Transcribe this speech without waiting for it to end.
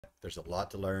There's a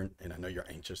lot to learn, and I know you're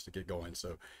anxious to get going.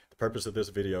 So the purpose of this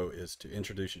video is to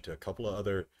introduce you to a couple of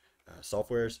other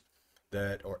softwares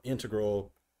that are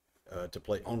integral to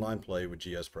play online play with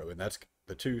GSPro. And that's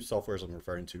the two softwares I'm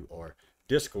referring to are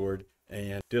Discord,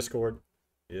 and Discord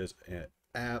is an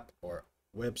app or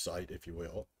website, if you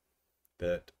will,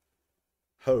 that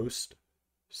hosts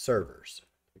servers.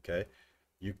 Okay,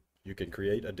 you can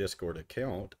create a Discord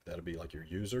account. That'll be like your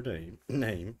username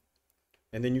name,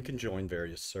 and then you can join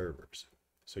various servers.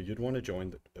 So you'd want to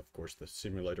join, of course, the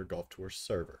Simulator Golf Tour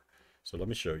server. So let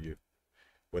me show you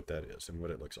what that is and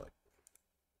what it looks like.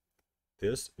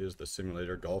 This is the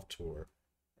Simulator Golf Tour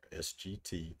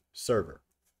SGT server.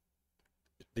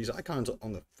 These icons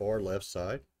on the far left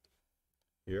side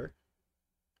here,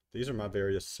 these are my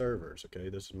various servers. Okay,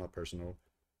 this is my personal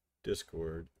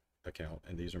Discord account,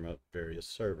 and these are my various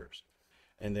servers.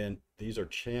 And then these are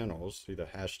channels. See the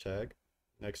hashtag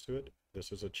next to it?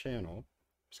 This is a channel.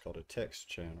 It's called a text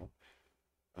channel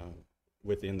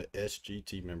within the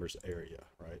SGT members area,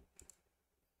 right?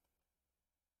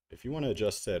 If you want to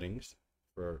adjust settings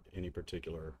for any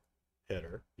particular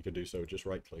header, you can do so. Just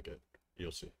right click it,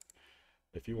 you'll see.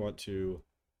 If you want to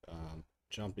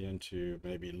jump into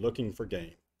maybe looking for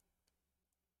game,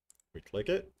 we click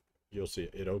it, you'll see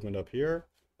it opened up here,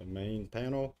 the main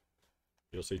panel.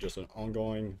 You'll see just an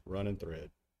ongoing running thread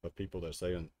of people that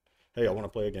saying, hey, I want to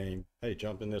play a game. Hey,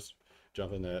 jump in this,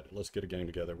 jump in that. Let's get a game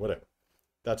together, whatever.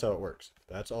 That's how it works.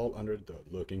 That's all under the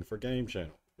looking for game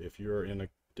channel. If you're in a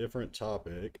different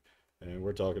topic and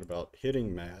we're talking about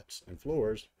hitting mats and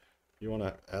floors, you want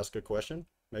to ask a question,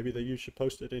 maybe that you should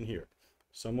post it in here.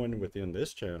 Someone within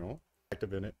this channel,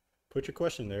 active in it, put your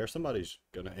question there. Somebody's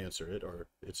going to answer it, or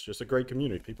it's just a great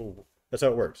community. People, that's how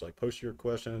it works. Like, post your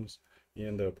questions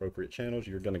in the appropriate channels.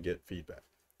 You're going to get feedback.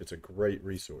 It's a great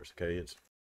resource. Okay. It's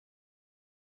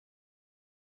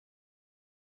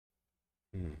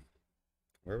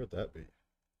where would that be?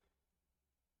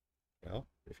 Well,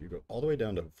 if you go all the way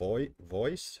down to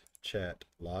voice chat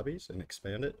lobbies and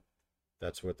expand it,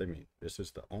 that's what they mean. This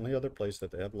is the only other place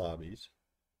that they have lobbies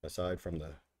aside from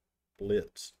the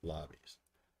Blitz lobbies.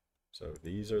 So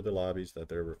these are the lobbies that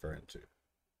they're referring to.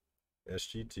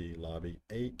 SGT lobby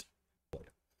 8.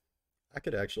 I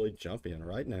could actually jump in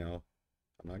right now.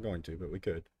 I'm not going to, but we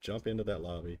could jump into that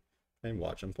lobby and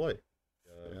watch them play.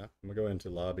 Yeah, I'm gonna go into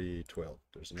lobby 12.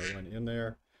 There's no one in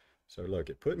there. So look,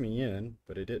 it put me in,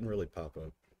 but it didn't really pop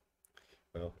up.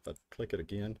 Well, if I click it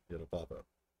again, it'll pop up.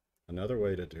 Another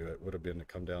way to do it would have been to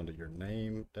come down to your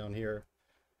name down here,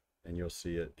 and you'll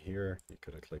see it here. You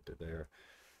could have clicked it there.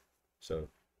 So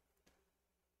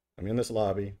I'm in this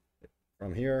lobby.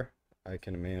 From here, I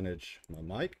can manage my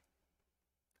mic.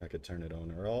 I could turn it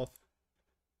on or off.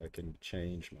 I can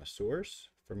change my source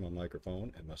for my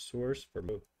microphone, and my source for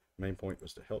my main point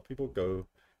was to help people go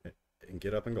and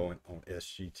get up and going on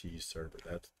SGT server.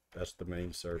 That's the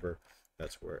main server.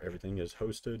 That's where everything is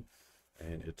hosted,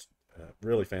 and it's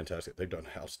really fantastic. They've done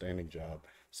an outstanding job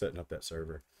setting up that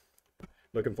server.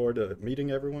 Looking forward to meeting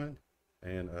everyone,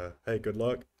 and hey, good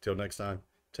luck. Till next time,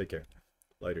 take care.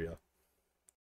 Later, y'all.